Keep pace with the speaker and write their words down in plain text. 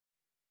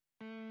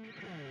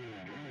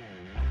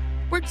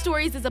Work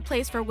Stories is a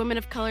place for women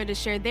of color to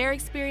share their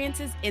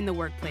experiences in the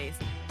workplace.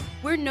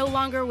 We're no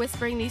longer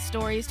whispering these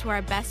stories to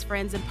our best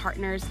friends and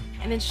partners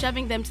and then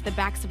shoving them to the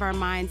backs of our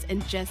minds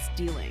and just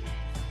dealing.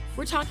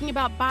 We're talking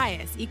about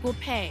bias, equal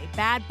pay,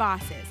 bad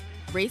bosses,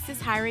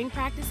 racist hiring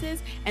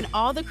practices, and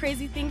all the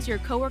crazy things your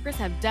coworkers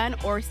have done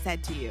or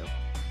said to you.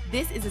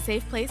 This is a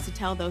safe place to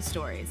tell those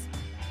stories.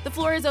 The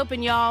floor is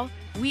open, y'all.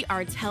 We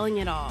are telling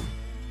it all.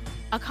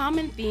 A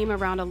common theme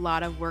around a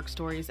lot of Work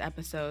Stories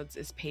episodes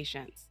is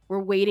patience. We're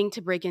waiting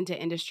to break into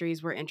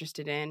industries we're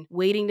interested in,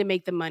 waiting to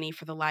make the money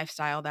for the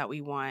lifestyle that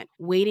we want,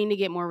 waiting to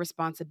get more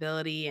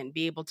responsibility and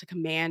be able to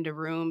command a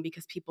room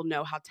because people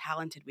know how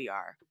talented we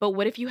are. But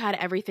what if you had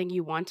everything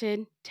you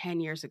wanted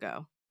 10 years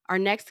ago? Our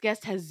next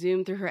guest has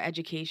zoomed through her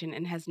education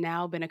and has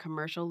now been a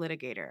commercial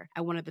litigator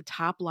at one of the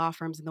top law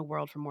firms in the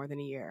world for more than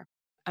a year.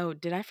 Oh,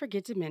 did I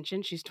forget to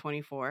mention she's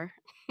 24?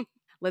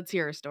 Let's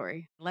hear her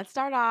story. Let's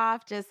start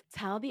off. Just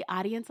tell the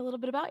audience a little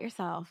bit about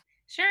yourself.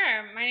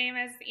 Sure. My name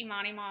is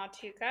Imani.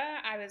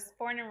 I was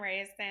born and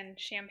raised in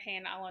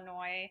Champaign,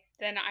 Illinois.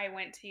 Then I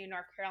went to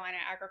North Carolina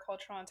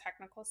Agricultural and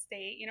Technical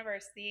State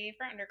University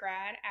for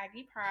undergrad,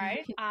 Aggie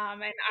Pride. And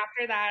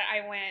after that,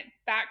 I went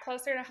back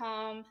closer to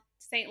home,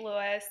 St.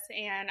 Louis,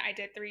 and I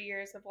did 3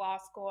 years of law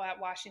school at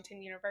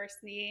Washington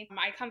University.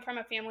 I come from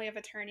a family of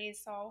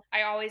attorneys, so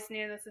I always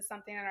knew this is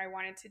something that I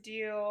wanted to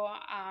do,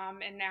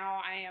 and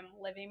now I am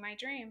living my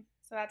dream.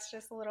 So that's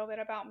just a little bit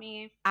about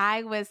me.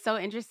 I was so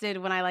interested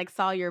when I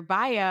saw your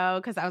bio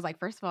because I was like,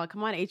 first of all,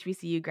 come on,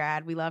 HBCU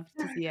grad. We love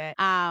to see it.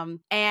 And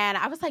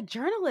I was like,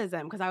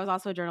 journalism, because I was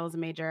also a journalism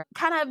major,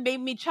 kind of made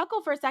me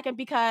chuckle for a second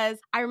because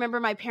I remember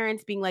my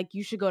parents being like,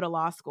 you should go to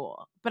law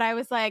school. But I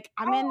was like,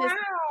 I'm in this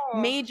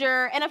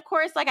major. And of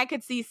course, I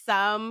could see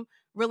some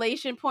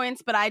relation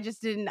points, but I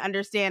just didn't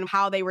understand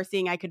how they were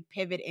seeing I could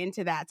pivot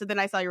into that. So then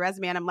I saw your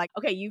resume and I'm like,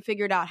 okay, you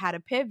figured out how to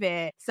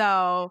pivot.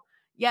 So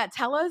yeah,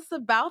 tell us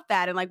about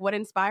that and what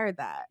inspired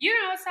that.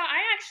 So I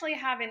actually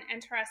have an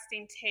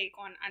interesting take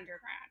on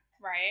undergrad,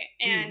 right?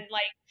 And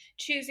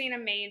choosing a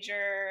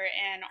major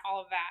and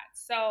all of that.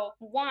 So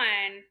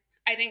one,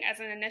 I think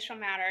as an initial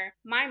matter,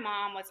 my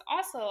mom was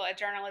also a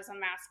journalism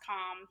mass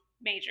comm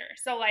major.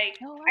 So I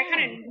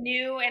kind of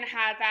knew and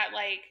had that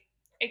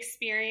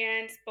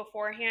experience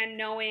beforehand,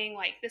 knowing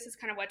this is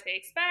kind of what to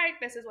expect,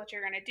 this is what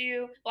you're going to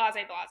do, blase,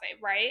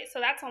 right?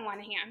 So that's on one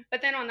hand.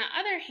 But then on the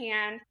other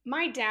hand,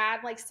 my dad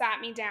sat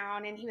me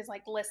down and he was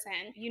like,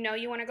 listen, you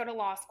want to go to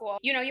law school.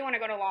 You want to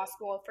go to law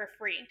school for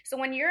free. So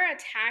when you're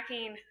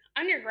attacking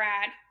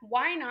undergrad,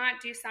 why not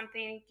do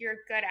something you're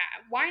good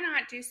at? Why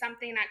not do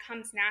something that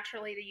comes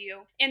naturally to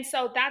you? And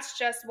so that's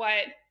just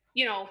what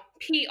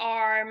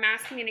PR,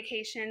 mass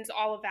communications,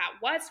 all of that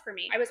was for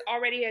me. I was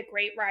already a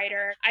great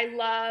writer. I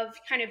love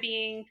kind of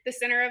being the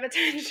center of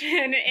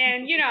attention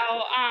and,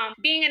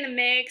 being in the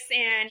mix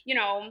and,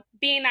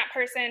 being that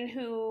person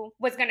who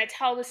was going to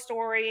tell the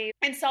story.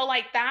 And so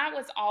that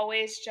was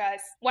always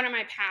just one of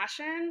my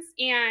passions.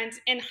 And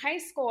in high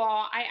school,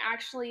 I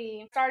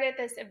actually started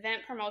this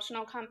event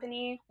promotional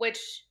company,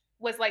 which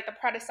was the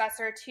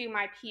predecessor to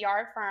my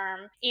PR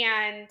firm.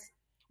 And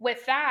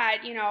with that,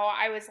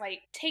 I was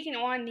taking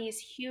on these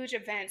huge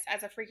events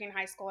as a freaking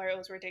high schooler. It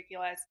was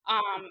ridiculous.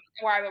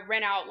 Where I would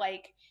rent out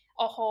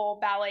a whole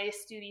ballet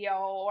studio,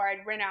 or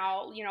I'd rent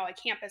out, a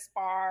campus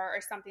bar or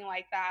something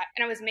like that.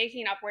 And I was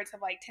making upwards of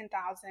 $10,000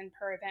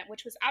 per event,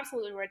 which was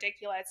absolutely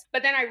ridiculous.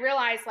 But then I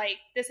realized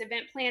this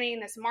event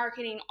planning, this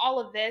marketing, all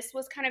of this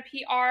was kind of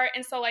PR.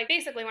 And so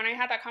basically when I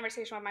had that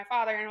conversation with my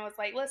father and I was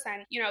like,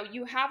 listen,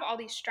 you have all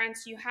these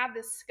strengths, you have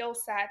this skill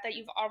set that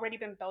you've already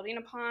been building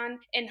upon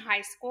in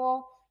high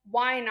school.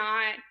 Why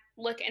not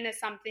look into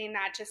something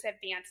that just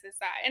advances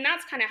that? And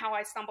that's kind of how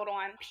I stumbled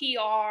on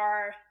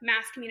PR,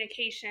 mass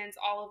communications,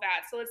 all of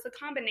that. So it's a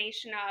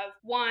combination of,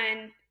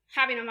 one,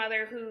 having a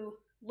mother who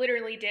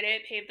literally did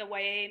it, paved the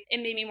way,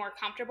 and made me more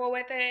comfortable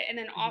with it. And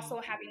then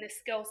also having the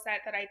skill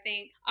set that I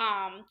think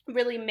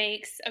really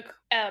makes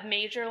a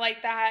major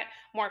like that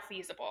more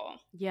feasible.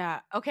 Yeah.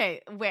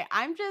 Okay. Wait,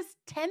 I'm just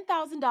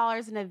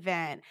 $10,000 an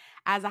event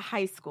as a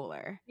high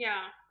schooler.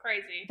 Yeah.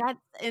 Crazy. That's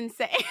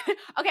insane.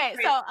 Okay,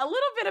 so a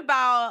little bit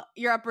about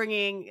your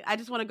upbringing. I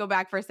just want to go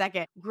back for a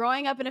second.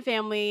 Growing up in a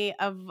family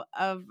of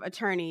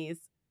attorneys,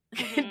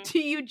 do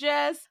you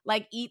just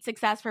eat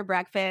success for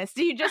breakfast?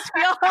 Do you just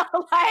feel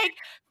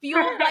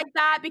like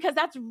that? Because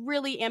that's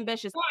really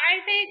ambitious. Well,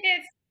 I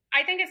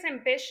think it's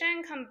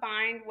ambition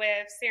combined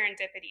with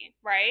serendipity,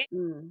 right?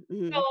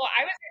 Mm-hmm. So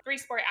I was a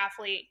 3-sport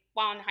athlete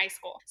while in high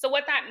school. So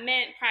what that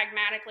meant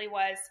pragmatically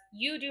was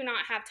you do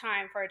not have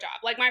time for a job.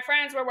 My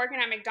friends were working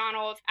at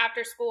McDonald's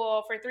after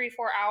school for 3-4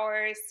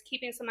 hours,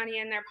 keeping some money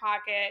in their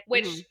pocket,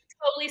 which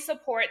totally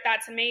support.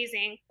 That's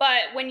amazing.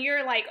 But when you're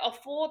a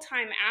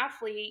full-time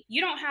athlete,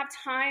 you don't have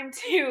time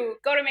to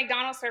go to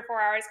McDonald's for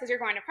 4 hours because you're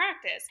going to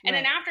practice. And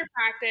then after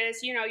practice,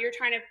 you're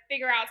trying to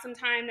figure out some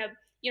time to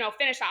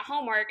finish that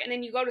homework, and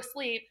then you go to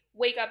sleep,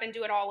 wake up and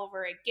do it all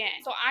over again.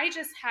 So I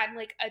just had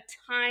a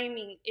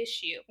timing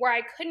issue where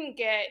I couldn't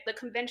get the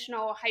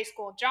conventional high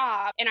school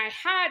job, and I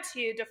had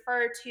to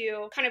defer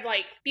to kind of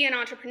be an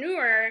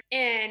entrepreneur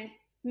and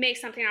make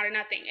something out of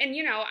nothing. And,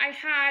 I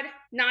had,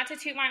 not to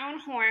toot my own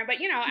horn, but,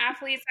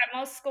 athletes at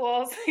most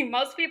schools,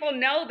 most people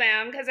know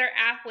them because they're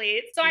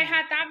athletes. So I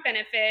had that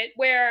benefit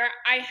where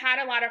I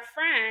had a lot of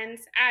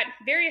friends at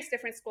various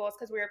different schools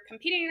because we were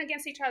competing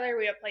against each other.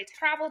 We would play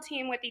travel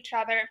team with each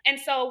other. And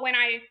so when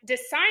I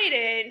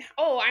decided,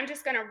 I'm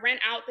just going to rent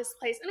out this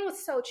place, and it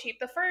was so cheap.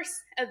 The first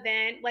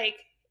event,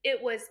 it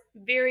was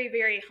very,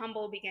 very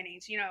humble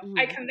beginnings.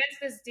 I convinced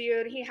this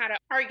dude, he had an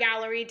art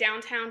gallery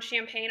downtown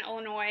Champaign,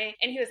 Illinois.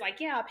 And he was like,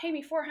 yeah, pay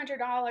me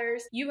 $400.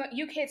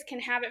 You kids can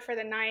have it for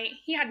the night.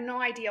 He had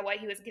no idea what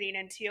he was getting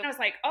into. And I was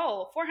like,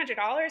 oh,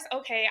 $400?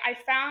 Okay. I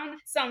found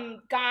some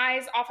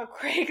guys off of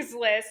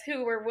Craigslist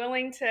who were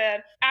willing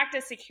to act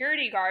as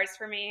security guards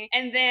for me.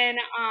 And then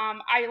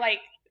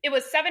it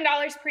was $7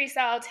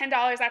 pre-sale,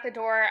 $10 at the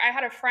door. I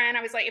had a friend.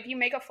 I was like, if you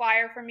make a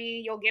flyer for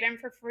me, you'll get in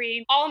for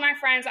free. All of my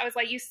friends, I was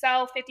like, you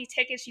sell 50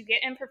 tickets, you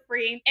get in for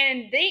free.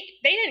 And they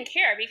didn't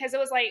care because it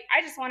was like,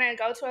 I just want to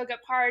go to a good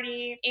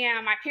party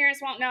and my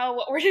parents won't know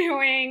what we're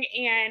doing.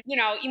 And,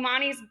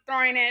 Imani's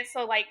throwing it.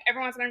 So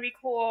everyone's going to be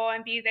cool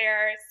and be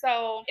there.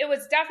 So it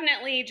was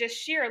definitely just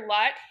sheer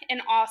luck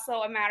and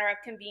also a matter of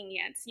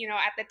convenience.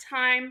 At the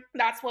time,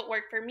 that's what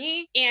worked for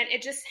me. And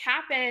it just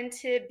happened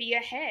to be a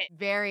hit.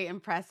 Very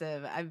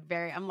impressive.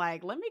 I'm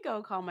like, let me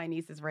go call my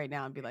nieces right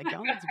now and be like,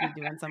 y'all need to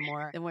be doing some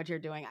more than what you're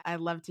doing. I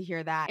love to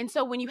hear that. And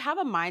so when you have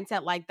a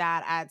mindset like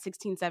that at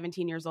 16,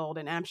 17 years old,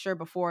 and I'm sure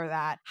before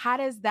that, how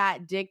does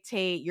that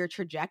dictate your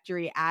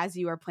trajectory as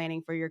you are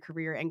planning for your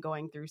career and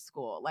going through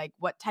school? Like,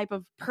 what type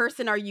of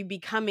person are you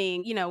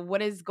becoming?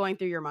 What is going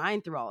through your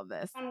mind through all of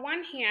this? On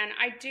one hand,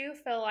 I do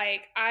feel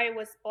like I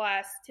was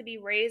blessed to be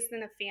raised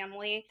in a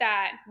family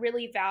that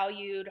really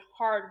valued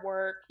hard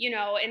work,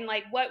 and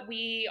what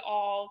we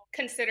all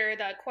consider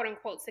the quote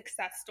unquote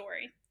success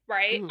story,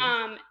 right?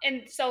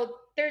 And so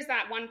there's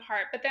that one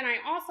part. But then I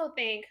also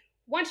think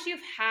once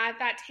you've had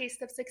that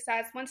taste of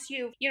success, once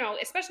you've,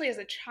 especially as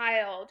a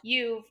child,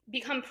 you've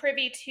become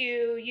privy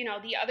to,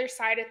 the other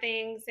side of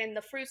things and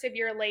the fruits of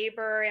your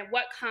labor and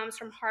what comes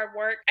from hard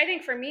work. I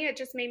think for me, it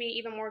just made me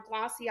even more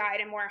glossy-eyed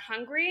and more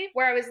hungry,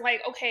 where I was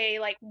like, okay,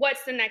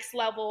 what's the next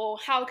level?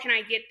 How can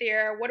I get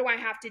there? What do I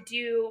have to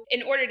do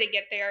in order to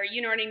get there?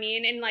 You know what I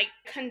mean? And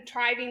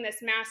contriving this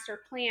master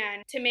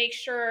plan to make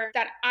sure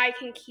that I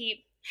can keep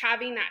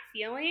having that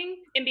feeling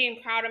and being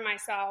proud of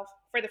myself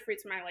for the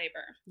fruits of my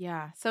labor.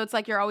 Yeah. So it's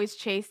like you're always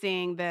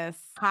chasing this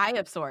high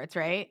of sorts,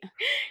 right?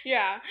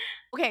 Yeah.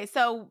 Okay.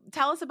 So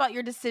tell us about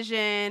your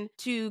decision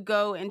to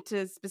go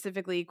into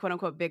specifically quote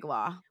unquote big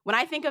law. When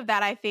I think of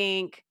that, I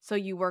think, so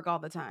you work all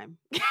the time.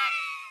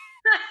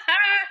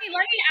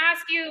 Let me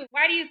ask you,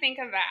 why do you think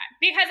of that?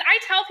 Because I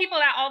tell people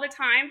that all the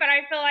time, but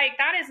I feel like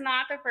that is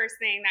not the first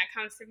thing that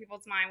comes to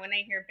people's mind when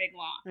they hear big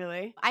law.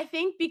 Really? I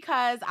think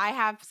because I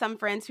have some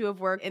friends who have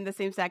worked in the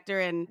same sector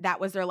and that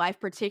was their life,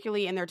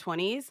 particularly in their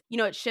 20s.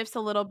 It shifts a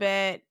little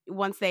bit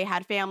once they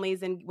had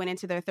families and went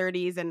into their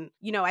 30s. And,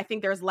 I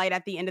think there's light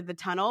at the end of the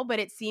tunnel, but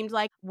it seemed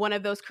like one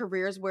of those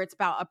careers where it's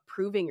about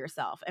proving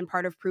yourself. And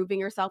part of proving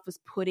yourself was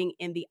putting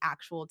in the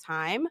actual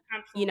time.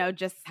 Absolutely.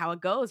 Just how it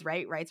goes,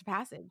 right? Rites of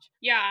passage.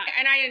 Yeah.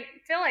 And I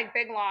feel like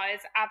big law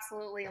is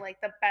absolutely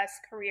the best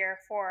career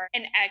for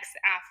an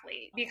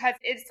ex-athlete because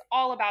it's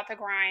all about the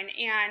grind.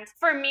 And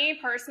for me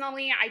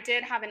personally, I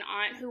did have an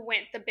aunt who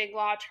went the big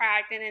law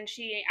track and then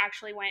she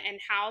actually went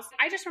in-house.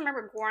 I just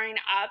remember growing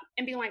up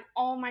and being like,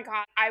 oh my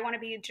God, I want to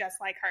be just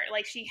like her.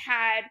 She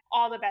had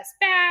all the best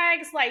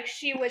bags.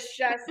 She was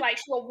just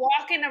she would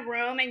walk in a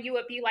room and you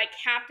would be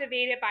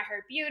captivated by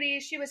her beauty.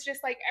 She was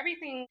just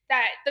everything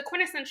that the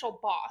quintessential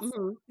boss,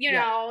 she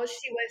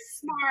was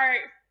smart,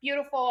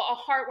 beautiful, a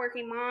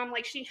hardworking mom.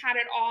 She had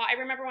it all. I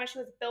remember when she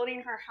was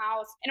building her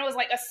house and it was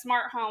a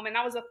smart home. And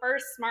that was the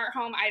first smart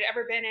home I'd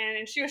ever been in.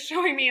 And she was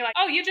showing me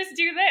oh, you just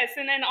do this.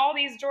 And then all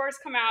these drawers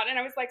come out. And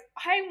I was like,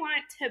 I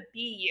want to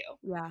be you.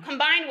 Yeah.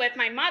 Combined with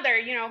my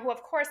mother, who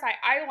of course I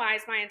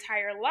idolized my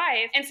entire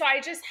life. And so I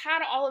just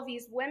had all of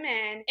these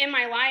women in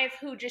my life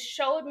who just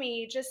showed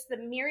me just the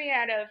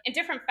myriad of and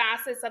different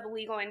facets of the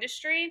legal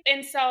industry.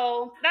 And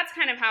so that's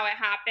kind of how it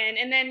happened.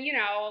 And then,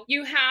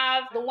 you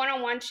have the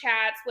one-on-one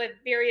chats with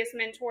various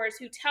mentors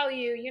who tell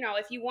you,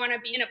 if you want to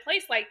be in a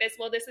place like this,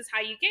 well, this is how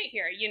you get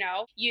here.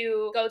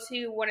 You go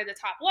to one of the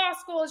top law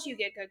schools, you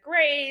get good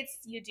grades,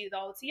 you do the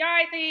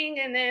OTI thing,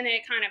 and then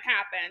it kind of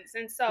happens.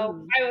 And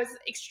so I was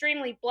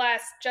extremely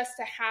blessed just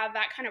to have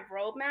that kind of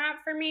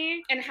roadmap for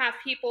me and have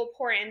people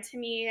pour into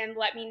me and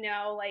let me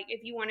know,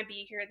 if you want to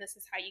be here, this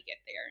is how you get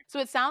there. So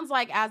it sounds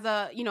like as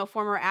a,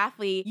 former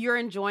athlete, you're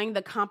enjoying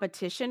the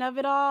competition of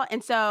it all.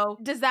 And so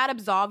does that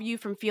absolve you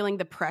from feeling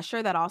the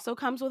pressure that also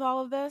comes with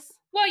all of this?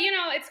 Well,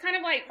 it's kind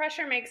of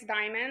pressure makes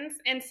diamonds.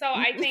 And so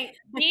I think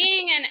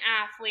being an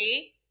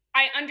athlete,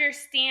 I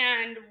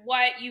understand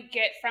what you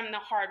get from the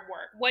hard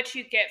work, what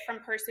you get from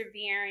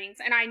perseverance.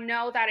 And I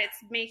know that it's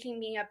making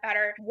me a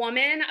better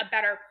woman, a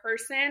better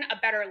person, a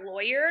better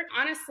lawyer.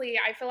 Honestly,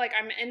 I feel like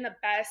I'm in the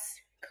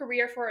best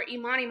career for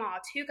Imani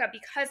Maatuka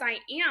because I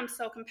am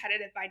so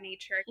competitive by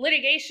nature.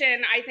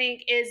 Litigation, I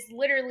think, is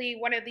literally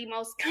one of the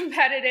most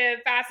competitive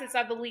facets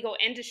of the legal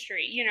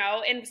industry, you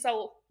know? And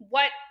so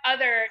what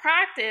other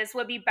practice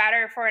would be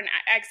better for an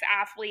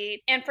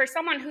ex-athlete and for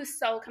someone who's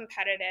so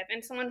competitive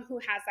and someone who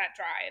has that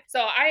drive? So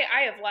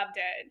I have loved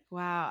it.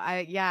 Wow.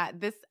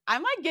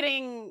 I'm like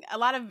getting a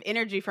lot of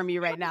energy from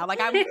you right now. Like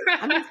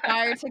I'm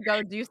inspired to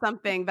go do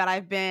something that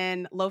I've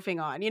been loafing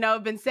on,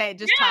 been saying,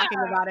 just talking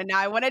Yeah, about it. Now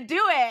I want to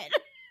do it.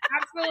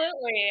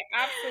 absolutely.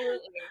 Absolutely.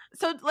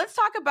 So let's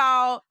talk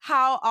about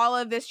how all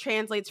of this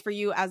translates for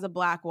you as a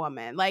Black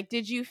woman. Like,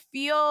 did you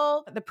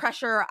feel the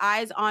pressure or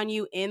eyes on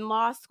you in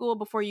law school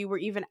before you were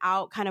even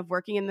out kind of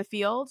working in the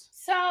field?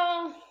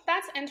 So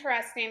that's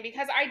interesting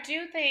because I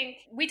do think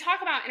we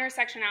talk about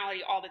intersectionality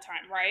all the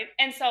time, right?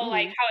 And so,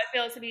 like, how it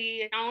feels to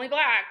be not only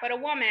Black, but a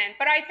woman.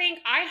 But I think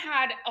I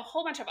had a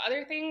whole bunch of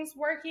other things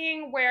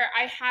working where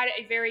I had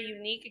a very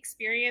unique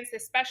experience,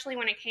 especially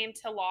when it came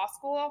to law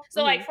school.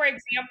 So, like, for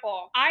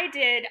example, I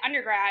did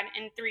undergrad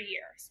in 3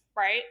 years.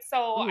 Right.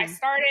 So I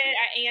started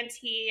at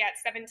A&T at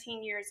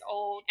 17 years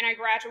old and I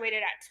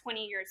graduated at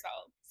 20 years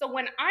old. So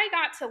when I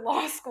got to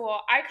law school,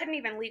 I couldn't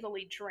even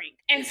legally drink.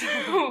 And so,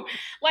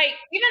 like,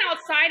 even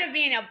outside of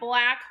being a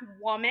Black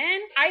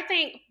woman, I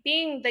think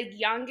being the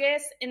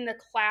youngest in the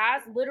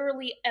class,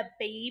 literally a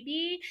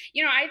baby,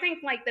 I think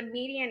like the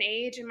median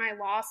age in my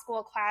law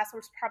school class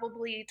was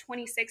probably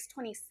 26,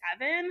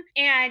 27.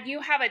 And you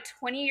have a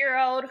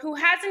 20-year-old who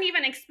hasn't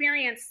even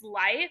experienced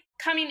life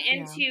coming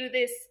into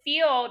this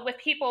field with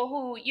people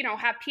who,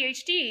 have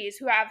PhDs,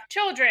 who have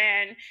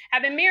children,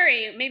 have been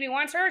married maybe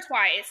once or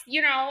twice,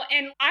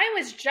 and I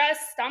was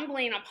just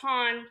stumbling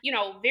upon,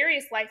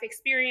 various life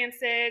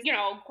experiences,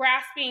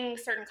 grasping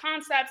certain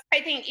concepts.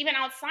 I think even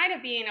outside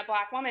of being a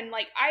Black woman,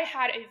 like I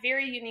had a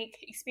very unique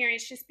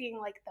experience just being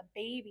like the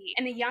baby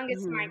and the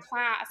youngest in my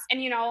class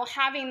and,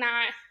 having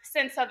that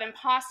sense of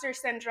imposter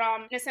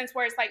syndrome in a sense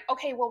where it's like,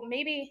 okay, well,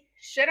 maybe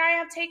should I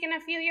have taken a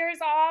few years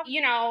off?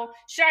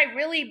 Should I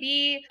really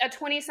be a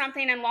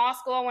 20-something in law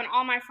school when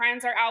all my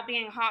friends are out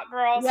being hot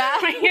girls? Yeah.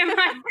 Like, am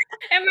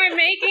I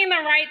making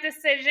the right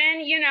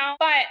decision?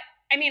 But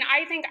I mean,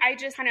 I think I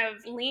just kind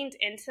of leaned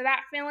into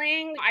that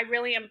feeling. I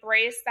really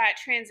embraced that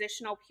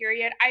transitional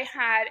period. I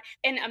had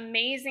an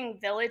amazing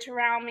village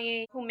around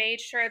me who made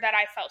sure that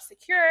I felt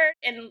secure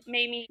and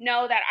made me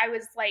know that I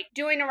was like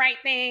doing the right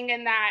thing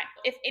and that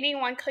if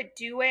anyone could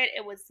do it,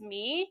 it was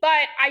me.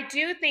 But I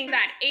do think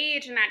that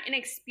age and that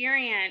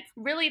inexperience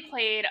really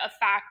played a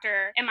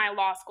factor in my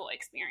law school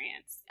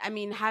experience. I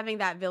mean, having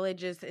that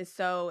village is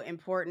so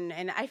important.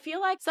 And I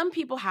feel like some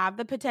people have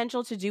the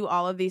potential to do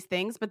all of these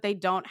things, but they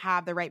don't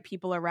have the right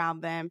people around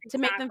them to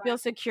make them feel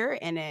secure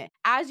in it.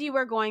 As you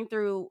were going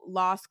through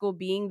law school,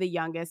 being the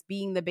youngest,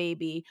 being the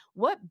baby,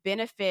 what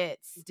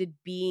benefits did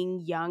being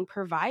young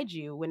provide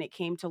you when it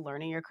came to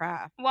learning your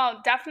craft?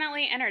 Well,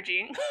 definitely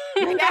energy.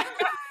 Yeah.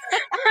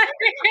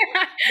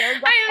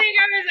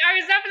 I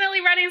was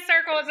definitely running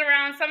circles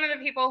around some of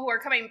the people who are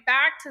coming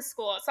back to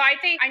school. So I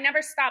think I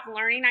never stopped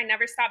learning. I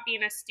never stopped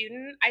being a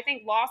student. I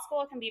think law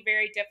school can be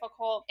very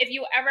difficult if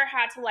you ever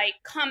had to like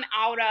come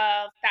out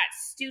of that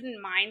student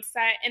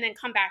mindset and then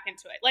come back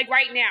into it. Like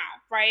right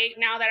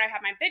now that I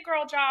have my big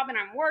girl job and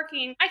I'm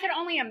working, I could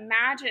only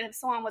imagine if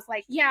someone was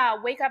like,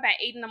 yeah, wake up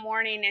at 8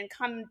 a.m. and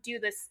come do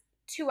this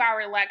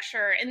 2-hour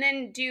lecture and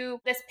then do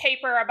this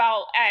paper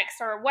about X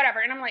or whatever.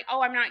 And I'm like,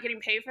 oh, I'm not getting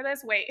paid for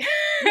this? Wait.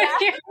 Yeah.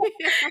 You know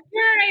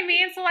what I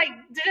mean? So like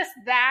just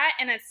that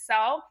in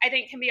itself, I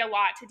think can be a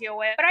lot to deal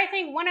with. But I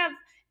think one of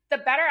the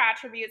better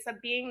attributes of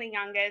being the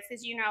youngest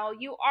is, you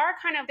are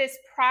kind of this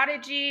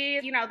prodigy,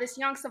 this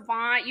young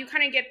savant. You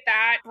kind of get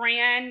that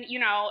brand,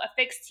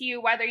 affixed to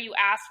you, whether you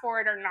ask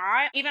for it or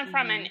not, even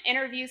from an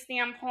interview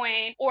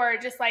standpoint or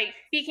just like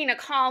speaking to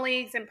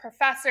colleagues and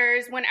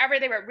professors. Whenever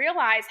they would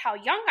realize how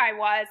young I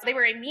was, they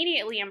were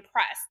immediately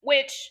impressed,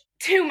 which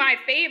to my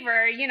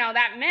favor,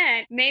 that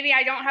meant maybe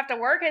I don't have to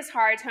work as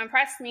hard to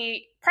impress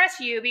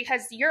you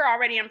because you're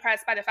already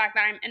impressed by the fact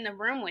that I'm in the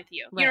room with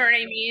you. Right. You know what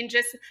I mean?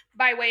 Just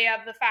by way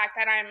of the fact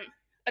that I'm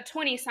a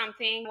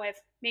 20-something with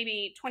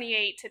maybe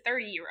 28 to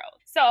 30-year-old.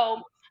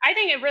 So I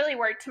think it really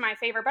worked to my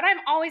favor, but I've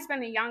always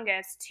been the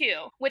youngest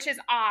too, which is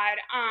odd.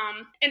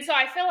 And so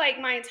I feel like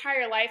my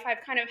entire life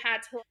I've kind of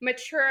had to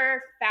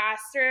mature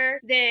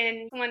faster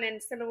than someone in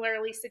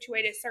similarly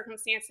situated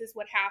circumstances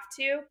would have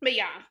to. But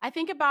yeah. I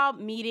think about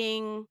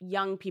meeting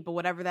young people,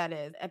 whatever that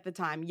is at the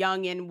time,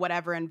 young in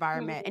whatever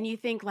environment. And you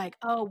think like,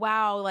 oh,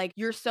 wow, like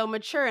you're so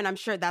mature. And I'm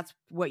sure that's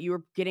what you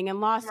were getting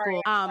in law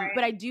school. Right.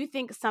 But I do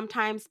think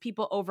sometimes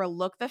people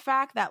overlook the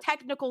fact that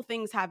technical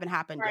things haven't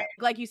happened yet.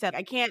 Like you said,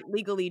 I can't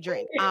legally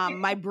drink.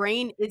 My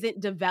brain isn't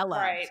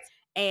developed. Right.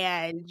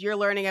 And you're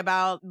learning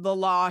about the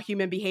law,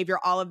 human behavior,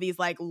 all of these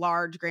like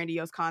large,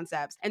 grandiose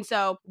concepts. And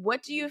so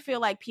what do you feel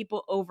like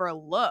people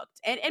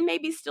overlooked and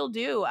maybe still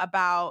do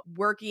about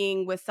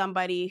working with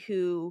somebody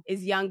who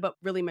is young but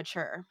really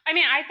mature? I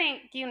mean, I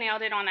think you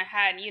nailed it on the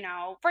head.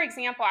 For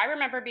example, I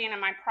remember being in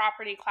my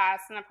property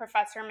class and the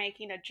professor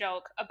making a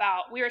joke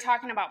about, we were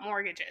talking about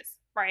mortgages.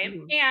 Right.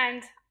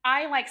 And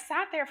I like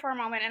sat there for a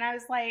moment and I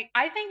was like,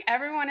 I think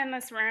everyone in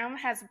this room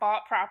has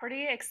bought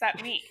property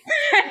except me.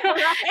 And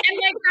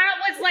like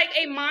that was like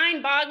a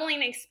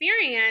mind-boggling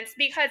experience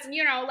because,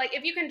 you know, like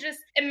if you can just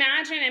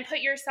imagine and put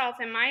yourself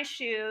in my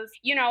shoes,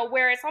 you know,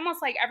 where it's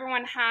almost like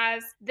everyone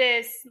has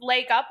this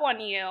leg up on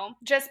you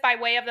just by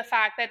way of the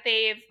fact that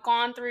they've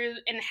gone through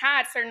and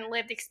had certain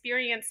lived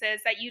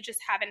experiences that you just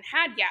haven't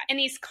had yet. And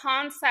these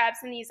concepts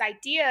and these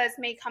ideas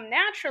may come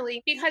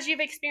naturally because you've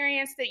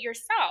experienced it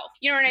yourself.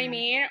 You know what I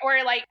mean?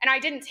 Or like, and I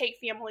didn't take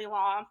family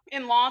law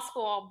in law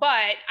school,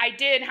 but I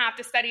did have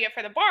to study it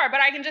for the bar.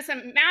 But I can just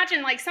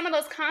imagine like some of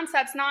those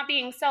concepts not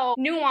being so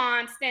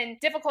nuanced and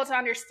difficult to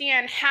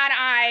understand had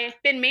I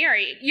been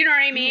married. You know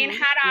what I mean?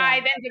 Had I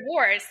been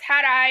divorced,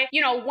 had I,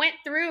 you know, went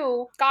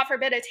through, God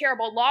forbid, a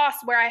terrible loss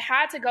where I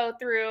had to go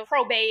through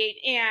probate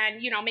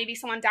and, you know, maybe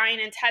someone dying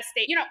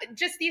intestate, you know,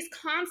 just these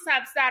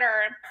concepts that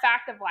are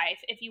fact of life,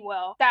 if you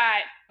will,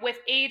 that with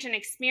age and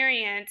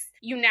experience,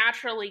 you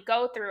naturally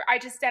go through. I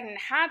just didn't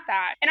have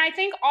that. And I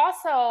think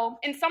also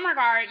in some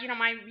regard, you know,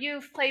 my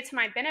youth played to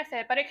my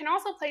benefit, but it can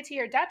also play to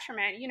your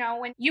detriment. You know,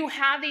 when you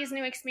have these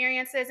new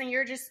experiences and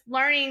you're just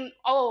learning,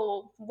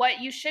 what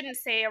you shouldn't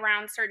say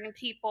around certain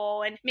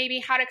people and maybe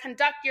how to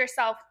conduct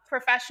yourself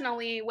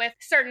professionally with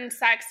certain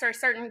sects or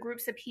certain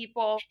groups of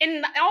people.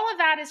 And all of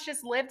that is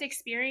just lived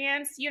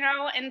experience, you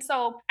know? And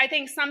so I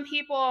think some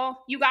people,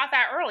 you got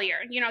that earlier.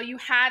 You know, you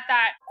had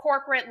that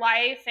corporate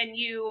life and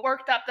you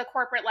worked up the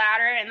corporate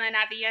ladder. And then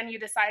at the end, you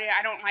decided,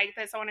 I don't like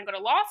this, I want to go to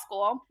law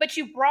school. But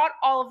you brought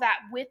all of that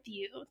with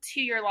you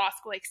to your law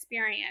school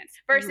experience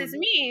versus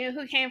me,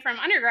 who came from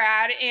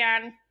undergrad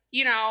and,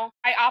 you know,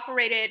 I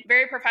operated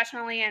very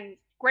professionally and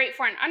great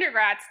for an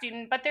undergrad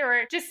student, but there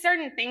were just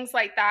certain things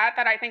like that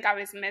I think I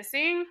was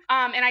missing.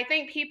 And I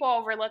think people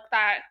overlook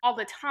that all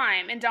the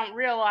time and don't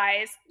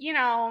realize, you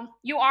know,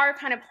 you are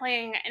kind of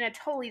playing in a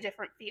totally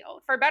different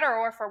field, for better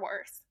or for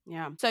worse.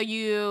 Yeah. So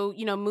you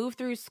move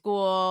through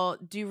school,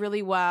 do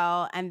really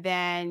well, and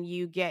then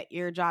you get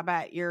your job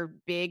at your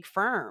big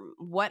firm.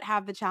 What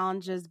have the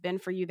challenges been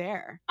for you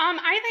there?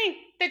 I think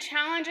the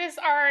challenges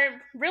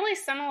are really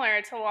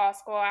similar to law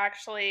school,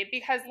 actually,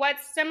 because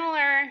what's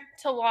similar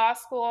to law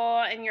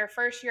school in your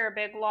first year of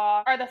big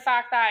law are the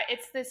fact that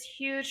it's this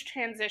huge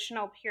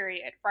transitional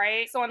period,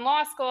 right? So in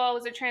law school, it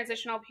was a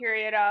transitional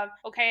period of,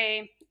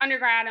 okay,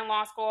 undergrad and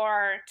law school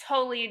are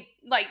totally,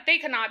 like, they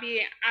could not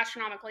be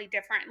astronomically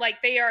different. Like,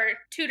 they are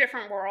two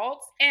different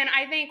worlds. And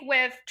I think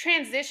with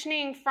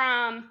transitioning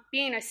from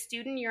being a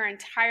student your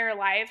entire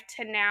life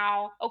to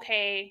now,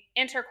 okay,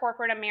 enter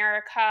corporate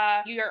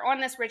America, you're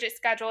on this rigid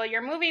schedule,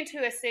 you're moving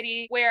to a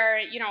city where,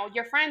 you know,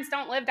 your friends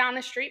don't live down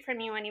the street from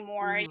you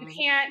anymore. You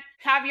can't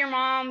have your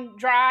mom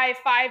drive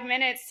 5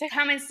 minutes to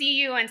come and see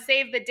you and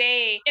save the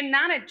day. In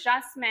that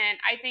adjustment,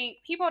 I think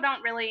people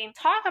don't really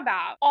talk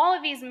about all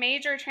of these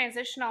major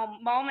transitional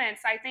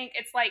moments. I think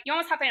it's like you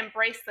almost have to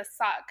embrace the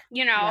suck,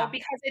 you know,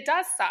 because it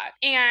does suck.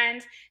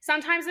 And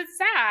sometimes it's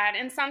sad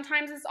and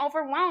sometimes it's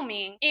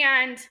overwhelming.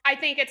 And I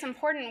think it's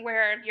important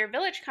where your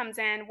village comes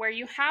in, where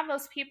you have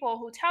those people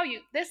who tell you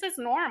this is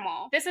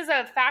normal. This is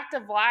a fact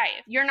of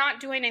life. You're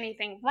not doing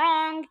anything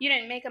wrong. You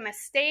didn't make a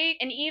mistake.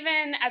 And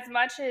even as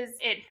much as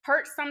it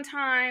hurts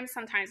sometimes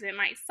it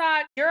might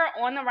suck, you're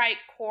on the right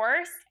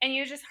course and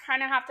you just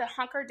kind of have to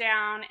hunker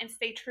down and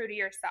stay true to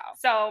yourself.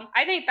 So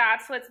I think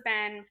that's what's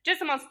been just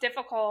the most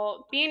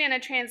difficult, being in a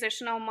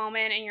transitional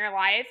moment in your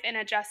life and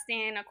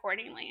adjusting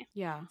accordingly.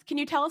 Yeah. Can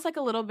you tell us like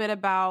a little bit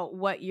about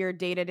what your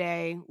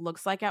day-to-day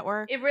looks like at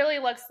work? It really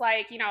looks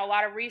like, you know, a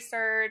lot of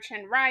research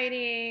and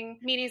writing,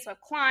 meetings with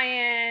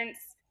clients,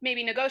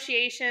 maybe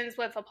negotiations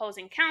with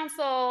opposing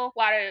counsel, a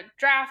lot of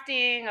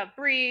drafting of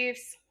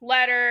briefs,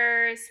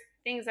 letters,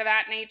 things of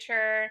that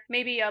nature,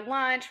 maybe a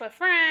lunch with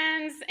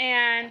friends.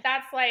 And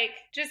that's like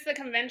just the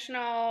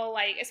conventional,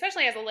 like,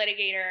 especially as a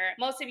litigator,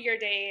 most of your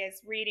day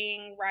is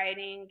reading,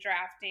 writing,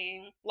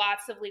 drafting,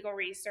 lots of legal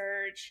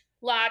research,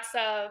 lots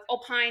of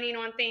opining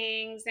on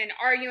things and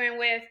arguing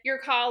with your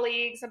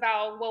colleagues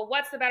about, well,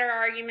 what's the better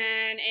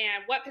argument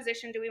and what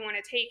position do we want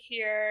to take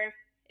here?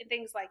 And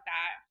things like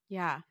that.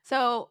 Yeah.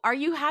 So are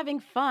you having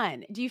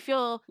fun? Do you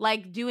feel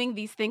like doing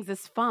these things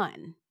is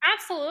fun?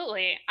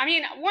 Absolutely. I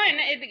mean, one,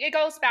 it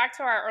goes back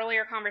to our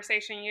earlier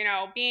conversation, you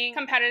know, being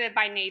competitive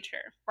by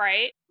nature,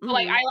 right?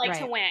 Like, I like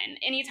to win.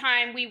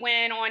 Anytime we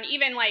win on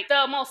even like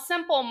the most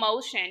simple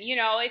motion, you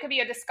know, it could be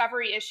a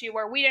discovery issue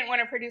where we didn't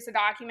want to produce a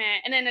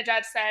document and then the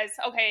judge says,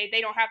 okay,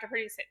 they don't have to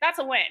produce it. That's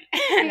a win.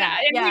 And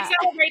we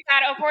celebrate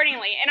that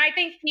accordingly. And I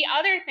think the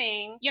other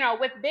thing, you know,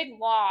 with big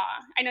law,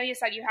 I know you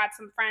said you had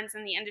some friends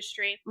in the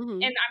industry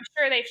and I'm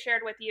sure they've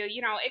shared with you,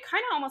 you know, it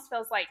kind of almost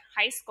feels like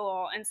high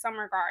school in some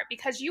regard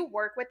because you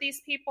work with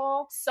these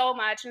people so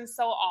much and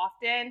so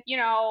often, you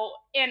know,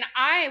 and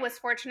I was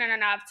fortunate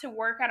enough to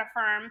work at a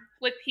firm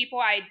with people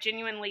I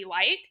genuinely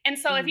like. And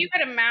so if you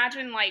could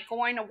imagine like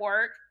going to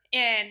work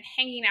and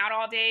hanging out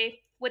all day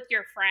with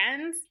your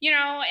friends, you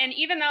know, and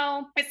even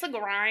though it's a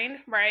grind,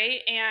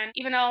 right? And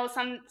even though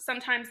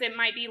sometimes it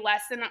might be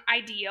less than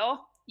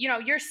ideal, You know,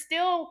 you're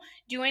still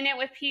doing it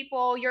with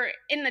people. You're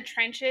in the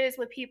trenches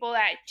with people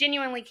that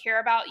genuinely care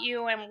about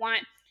you and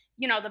want,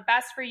 you know, the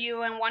best for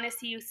you and want to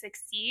see you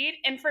succeed.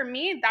 And for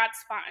me,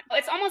 that's fun.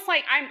 It's almost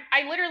like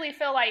I literally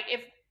feel like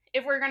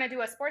if we're going to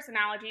do a sports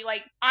analogy,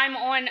 like I'm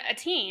on a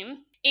team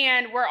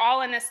and we're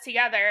all in this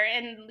together,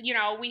 and you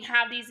know, we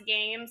have these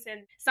games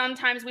and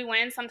sometimes we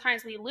win,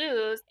 sometimes we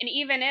lose, and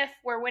even if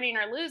we're winning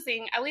or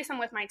losing, at least I'm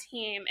with my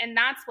team, and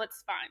that's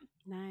what's fun.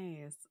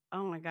 Nice.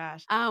 Oh my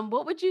gosh.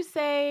 What would you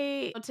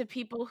say to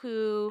people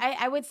who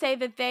I would say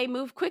that they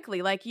move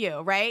quickly like you,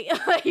 right?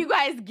 Like you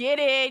guys get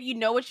it, you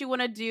know what you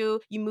want to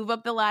do, you move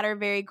up the ladder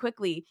very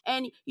quickly.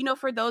 And, you know,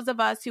 for those of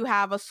us who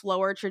have a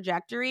slower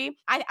trajectory,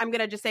 I'm going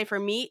to just say for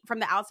me,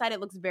 from the outside, it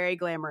looks very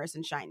glamorous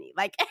and shiny.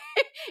 Like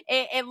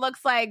it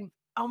looks like,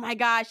 oh my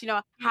gosh, you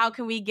know, how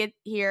can we get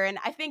here? And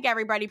I think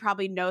everybody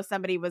probably knows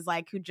somebody was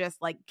like, who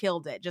just like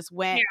killed it, just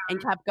went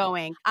and kept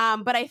going.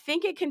 But I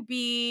think it can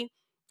be,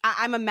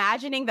 I'm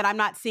imagining that I'm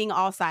not seeing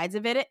all sides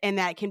of it and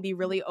that can be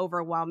really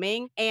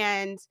overwhelming.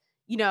 And,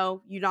 you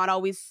know, you're not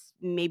always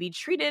maybe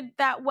treated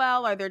that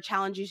well, or there are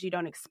challenges you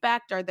don't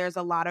expect, or there's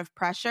a lot of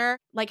pressure.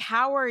 Like,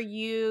 how are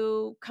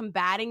you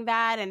combating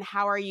that? And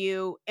how are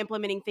you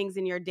implementing things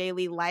in your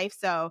daily life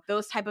so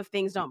those type of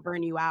things don't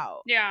burn you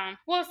out? Yeah.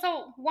 Well,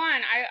 so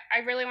one, I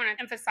really want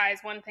to emphasize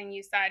one thing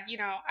you said. You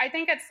know, I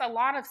think it's a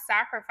lot of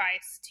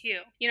sacrifice too,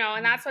 you know,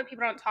 and that's what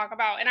people don't talk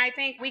about. And I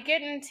think we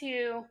get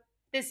into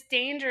this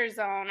danger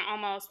zone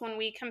almost when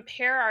we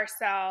compare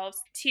ourselves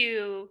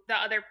to the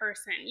other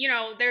person. You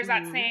know, there's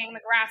that saying, the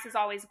grass is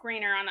always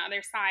greener on the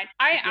other side.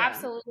 I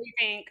absolutely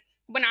think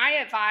when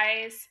I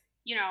advise,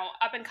 you know,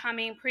 up and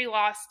coming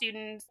pre-law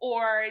students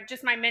or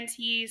just my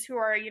mentees who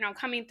are, you know,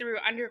 coming through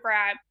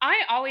undergrad,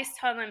 I always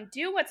tell them,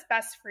 do what's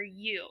best for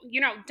you.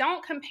 You know,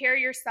 don't compare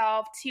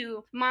yourself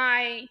to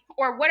my,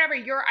 or whatever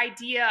your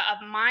idea of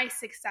my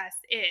success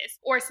is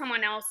or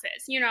someone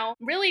else's. You know,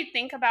 really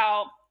think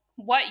about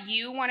what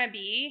you want to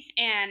be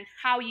and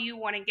how you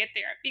want to get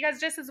there.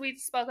 Because just as we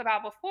spoke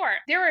about before,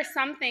 there are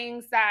some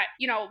things that,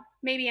 you know,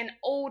 maybe an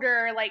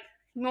older, like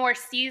more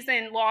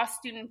seasoned law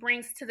student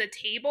brings to the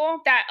table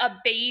that a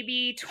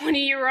baby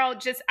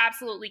 20-year-old just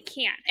absolutely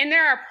can't. And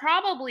there are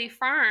probably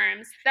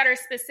firms that are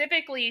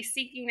specifically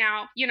seeking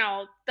out, you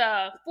know,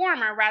 the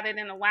former rather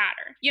than the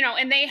latter, you know,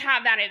 and they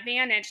have that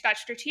advantage, that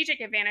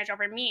strategic advantage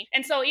over me.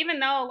 And so even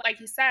though,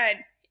 like you said,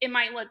 it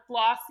might look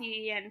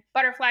glossy and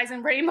butterflies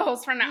and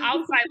rainbows from the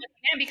outside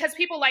looking in, because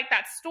people like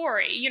that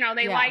story. You know,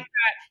 they like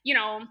that, you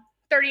know,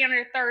 30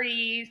 under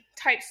 30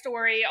 type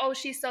story. Oh,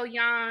 she's so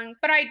young.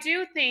 But I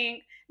do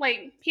think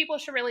like people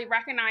should really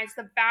recognize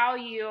the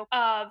value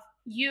of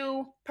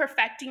you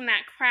perfecting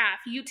that craft,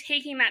 you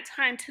taking that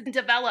time to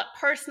develop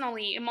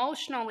personally,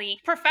 emotionally,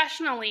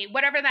 professionally,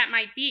 whatever that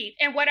might be.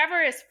 And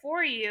whatever is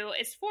for you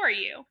is for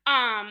you.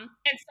 And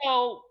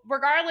so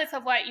regardless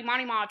of what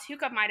Imani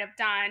Malatuka might have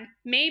done,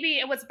 maybe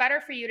it was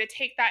better for you to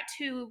take that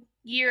 2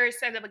 years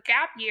of a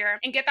gap year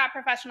and get that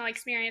professional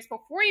experience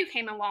before you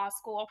came to law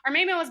school. Or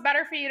maybe it was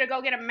better for you to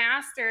go get a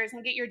master's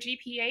and get your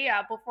GPA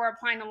up before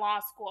applying to law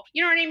school.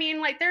 You know what I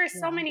mean? Like there are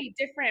so many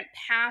different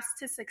paths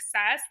to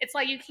success. It's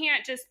like you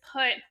can't just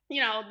put,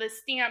 you know, the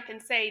stamp and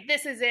say,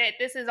 this is it,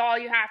 this is all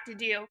you have to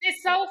do.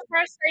 It's so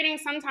frustrating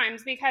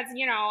sometimes because,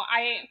 you know,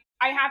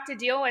 I have to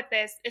deal with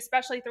this,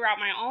 especially throughout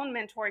my own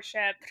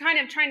mentorship, kind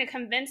of trying to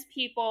convince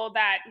people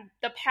that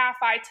the path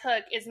I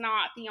took is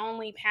not the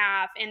only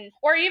path and,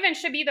 or even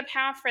should be the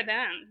path for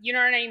them. You know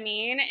what I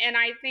mean? And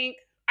I think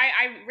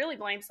I really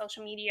blame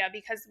social media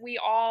because we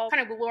all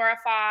kind of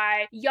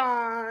glorify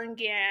young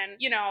and,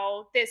 you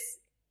know, this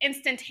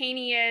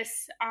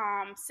instantaneous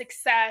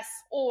success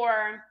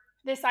or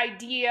this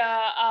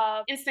idea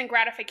of instant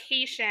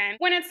gratification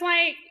when it's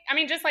like, I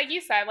mean, just like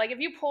you said, like if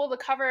you pull the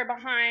cover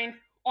behind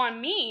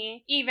on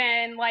me,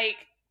 even like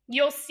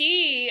you'll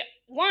see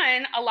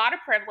one, a lot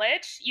of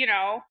privilege, you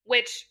know,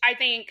 which I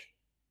think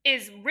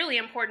is really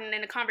important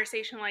in a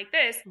conversation like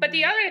this. But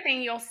the other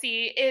thing you'll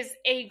see is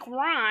a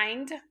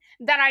grind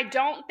that I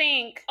don't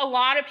think a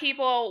lot of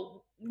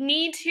people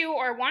need to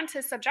or want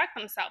to subject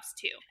themselves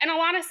to, and a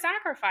lot of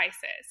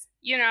sacrifices,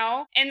 you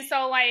know? And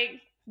so like,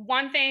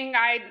 one thing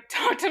I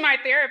talk to my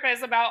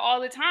therapist about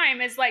all the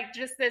time is like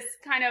just this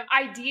kind of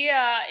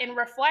idea in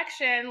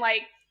reflection,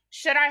 like,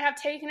 should I have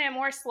taken it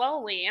more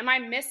slowly? Am I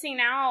missing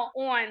out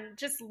on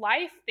just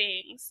life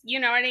things?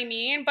 You know what I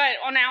mean? But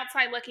on the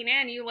outside looking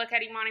in, you look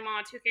at Imani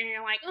Malatuka and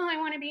you're like, oh, I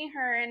want to be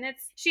her. And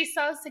she's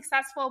so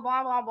successful,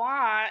 blah, blah,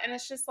 blah. And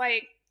it's just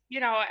like, you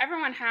know,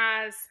 everyone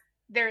has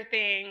their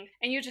thing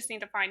and you just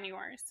need to find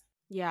yours.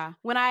 Yeah.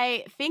 When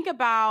I think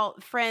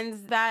about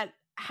friends that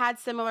had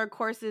similar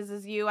courses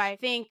as you, I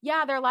think,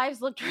 yeah, their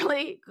lives looked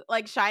really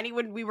like shiny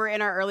when we were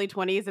in our early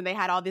 20s and they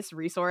had all this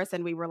resource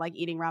and we were like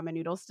eating ramen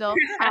noodles still.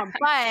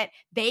 But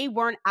they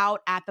weren't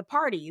out at the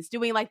parties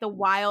doing like the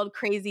wild,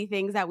 crazy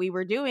things that we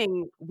were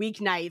doing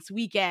weeknights,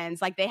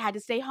 weekends. Like they had to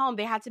stay home.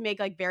 They had to make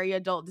like very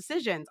adult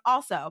decisions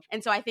also.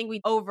 And so I think we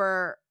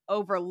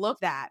overlook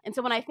that. And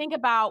so when I think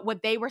about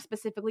what they were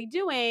specifically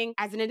doing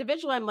as an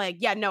individual, I'm like,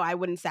 yeah, no, I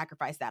wouldn't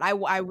sacrifice that. I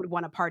would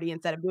want to party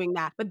instead of doing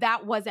that. But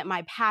that wasn't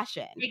my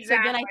passion. So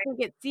then I Exactly. think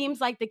it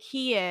seems like the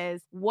key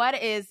is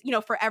what is,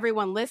 for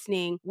everyone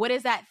listening, what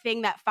is that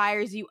thing that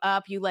fires you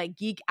up? You like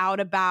geek out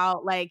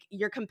about, like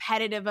you're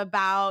competitive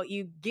about,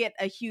 you get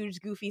a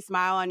huge goofy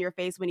smile on your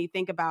face when you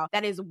think about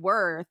that is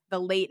worth the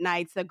late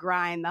nights, the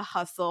grind, the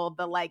hustle,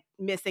 the like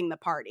missing the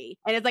party.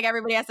 And it's like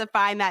everybody has to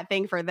find that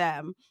thing for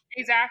them.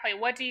 Exactly.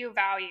 What do you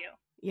value?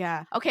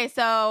 Yeah. Okay.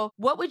 So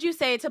what would you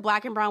say to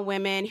Black and brown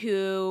women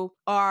who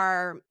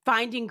are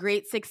finding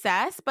great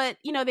success, but,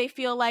 they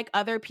feel like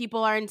other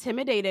people are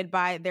intimidated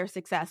by their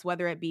success,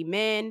 whether it be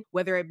men,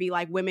 whether it be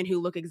like women who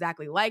look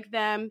exactly like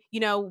them?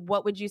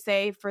 What would you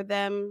say for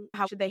them?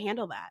 How should they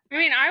handle that? I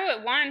mean, I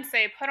would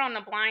say put on the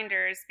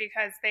blinders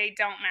because they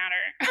don't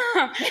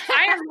matter.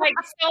 I am like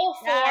so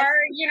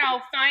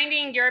for,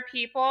 finding your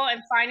people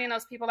and finding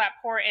those people that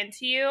pour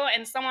into you,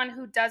 and someone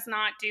who does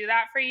not do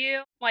that for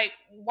you, like,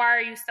 why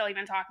are you still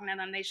even talking to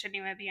them? They shouldn't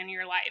even be in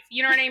your life.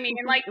 You know what I mean?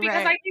 And like,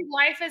 because Right. I think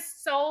life is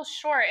so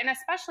short, and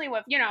especially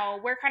with,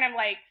 we're kind of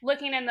like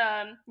looking in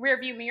the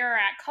rearview mirror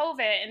at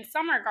COVID in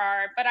some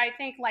regard, but I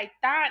think like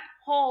that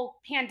whole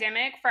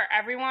pandemic for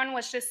everyone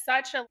was just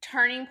such a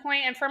turning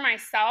point. And for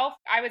myself,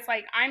 I was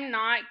like, I'm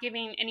not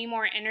giving any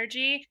more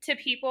energy to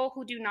people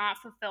who do not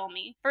fulfill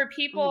me, for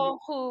people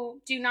who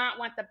do not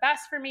want the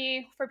best for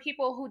me, for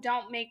people who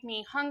don't make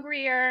me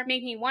hungrier,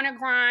 make me want to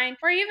grind,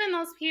 or even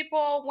those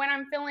people when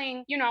I'm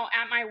feeling,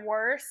 at my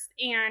worst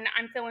and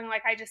I'm feeling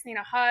like I just need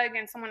a hug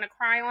and someone to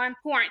cry on,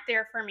 who aren't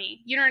there for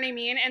me. You know what I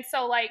mean? And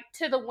so like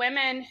to the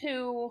women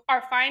who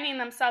are finding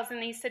themselves in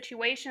these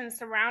situations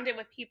surrounded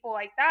with people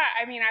like that,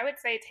 I mean, I would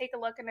say take a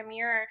look in the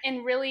mirror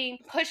and really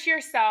push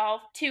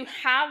yourself to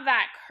have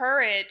that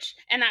courage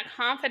and that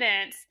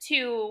confidence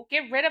to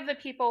get rid of the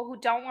people who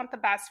don't want the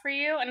best for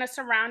you and to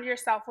surround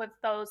yourself with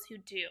those who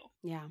do.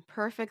 Yeah,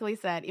 perfectly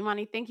said.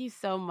 Imani, thank you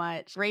so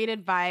much. Great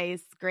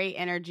advice, great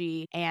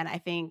energy, and I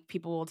think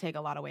people will take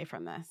a lot away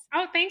from this.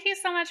 Oh, thank you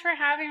so much for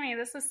having me.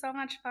 This was so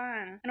much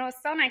fun. And it was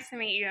so nice to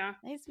meet you.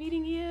 Nice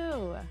meeting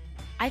you.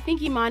 I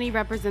think Imani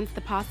represents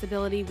the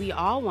possibility we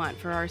all want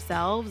for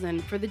ourselves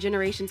and for the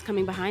generations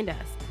coming behind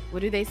us. What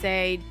do they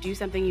say? Do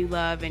something you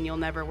love and you'll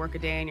never work a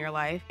day in your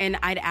life. And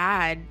I'd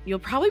add, you'll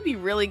probably be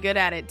really good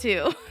at it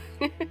too.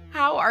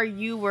 How are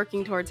you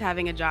working towards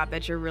having a job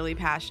that you're really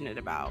passionate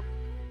about?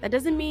 That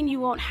doesn't mean you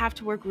won't have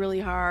to work really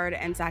hard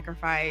and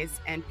sacrifice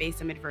and face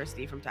some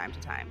adversity from time to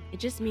time. It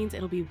just means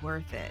it'll be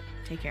worth it.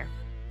 Take care.